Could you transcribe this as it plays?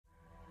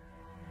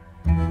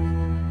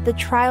The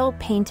trial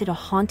painted a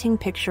haunting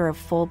picture of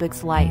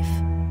Folbigg's life.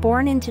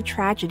 Born into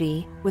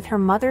tragedy, with her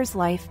mother's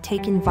life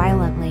taken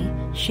violently,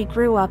 she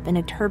grew up in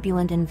a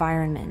turbulent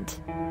environment.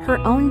 Her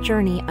own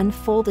journey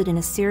unfolded in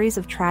a series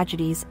of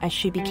tragedies as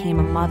she became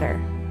a mother.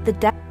 The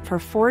death of her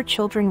 4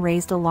 children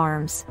raised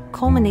alarms,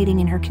 culminating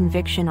in her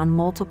conviction on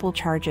multiple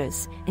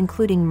charges,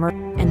 including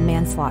murder and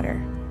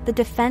manslaughter. The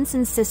defense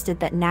insisted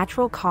that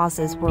natural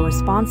causes were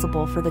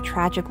responsible for the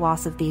tragic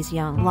loss of these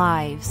young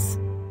lives.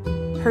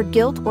 Her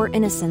guilt or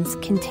innocence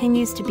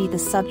continues to be the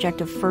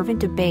subject of fervent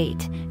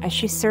debate as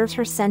she serves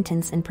her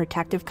sentence in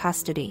protective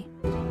custody.